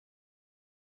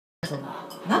そう。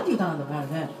なんて歌なんだろうね、あれ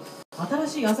ね。新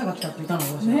しい朝が来たって歌な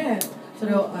のかしら。ね、そ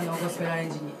れをゴスペルアレ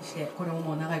ンジにして、これも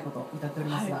もう長いこと歌っており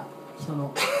ますが、人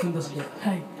のふんどしで。は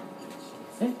い。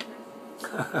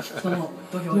人の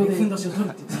土俵でふんどしを取る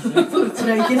って言ってますね。そ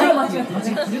れはいけない間違ってるっていう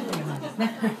話です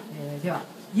ね。では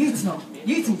唯一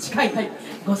に近い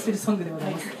ゴスペルソングでござ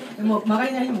います。もう曲が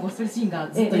りなりにもゴスペルシーンが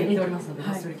ずっと言っておりますので、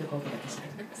ゴスペル曲をお届けしたい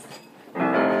と思います。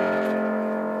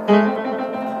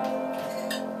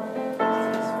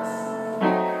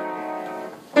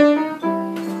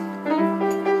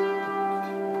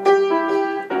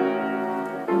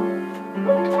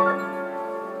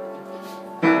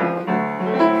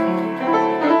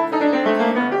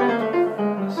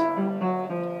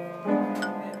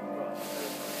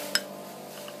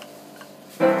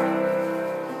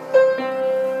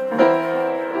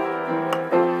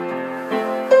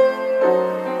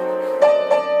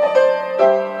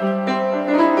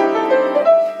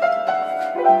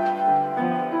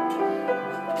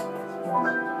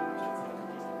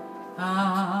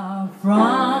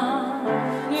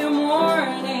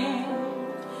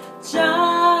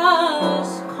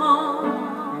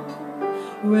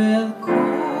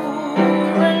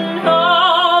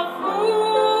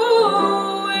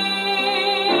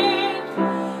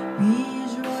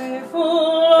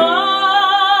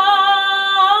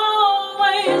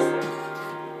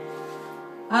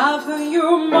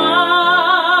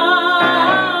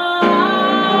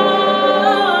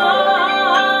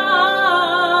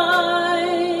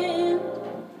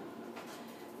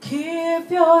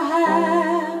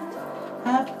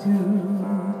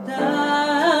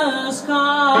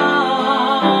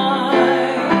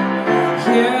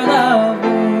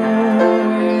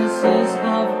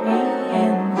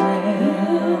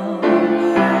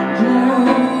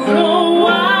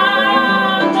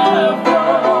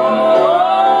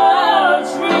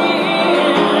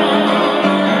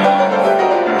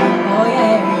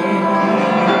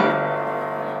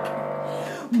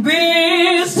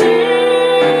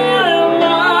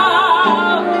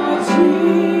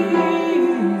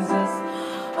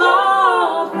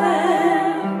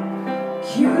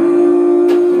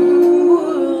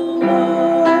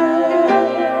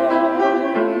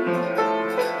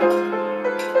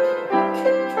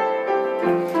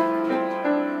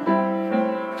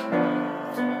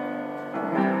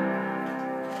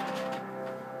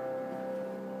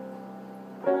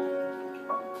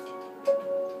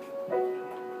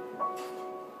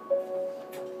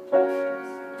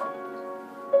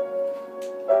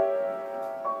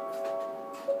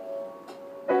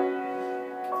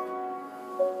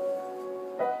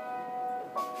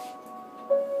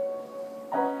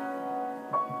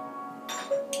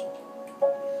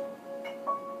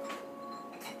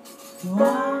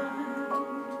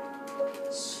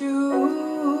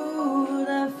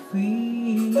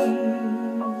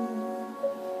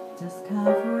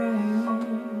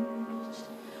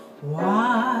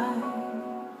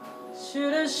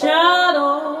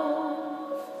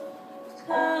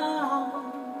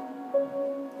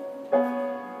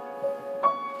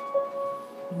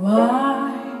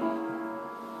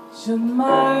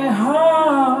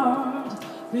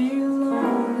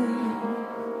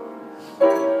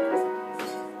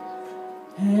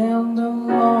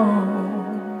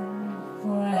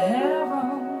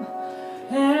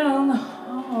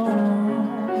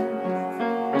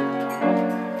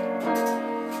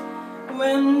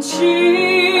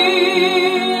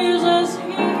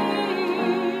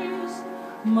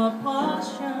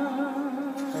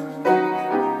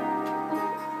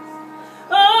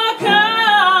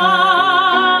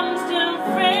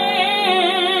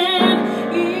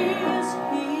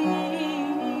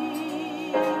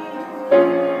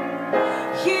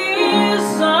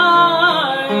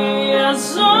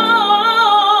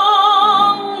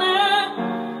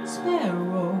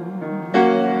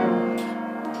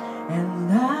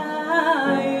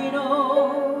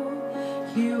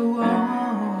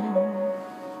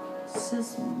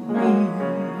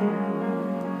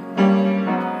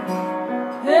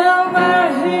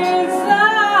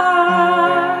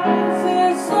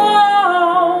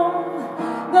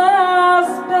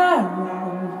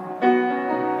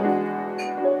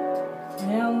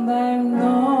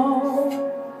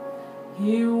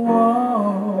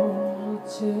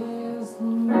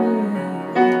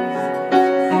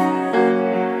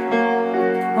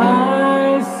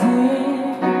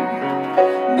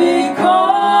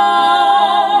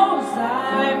Because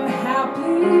I'm happy.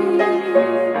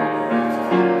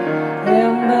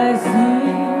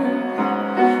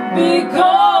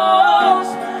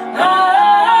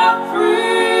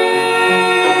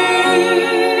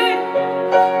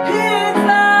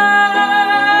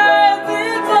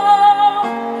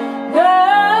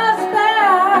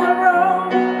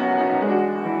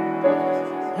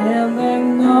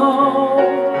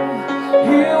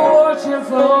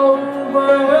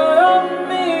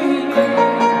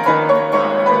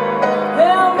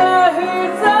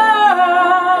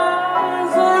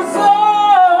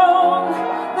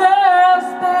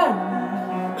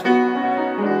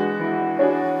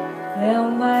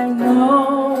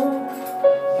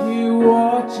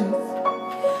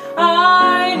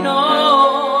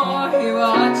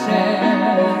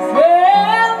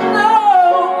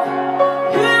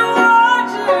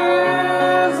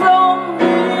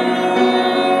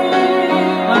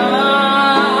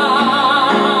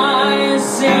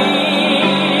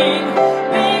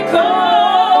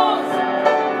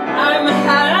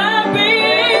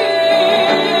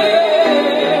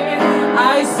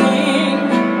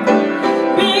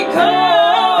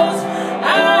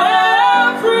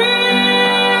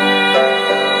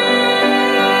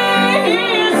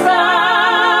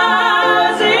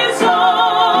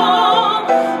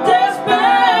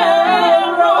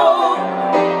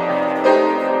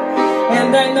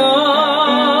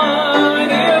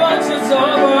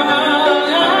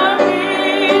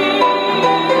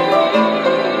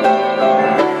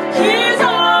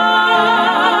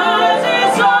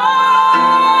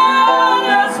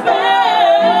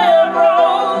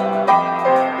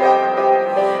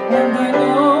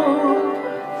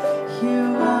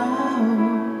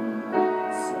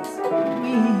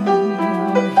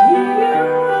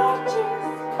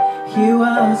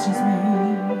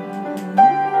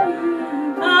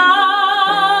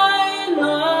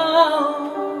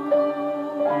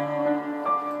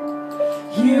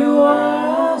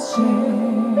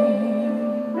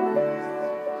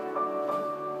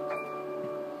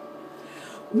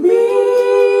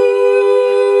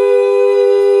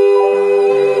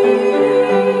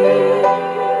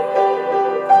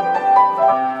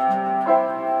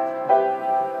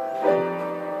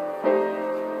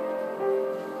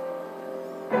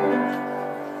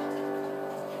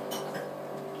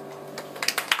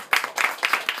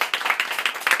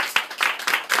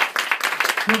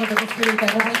 ゴスペル歌い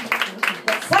ます。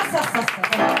さっさっさっさっ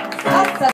さっさっさ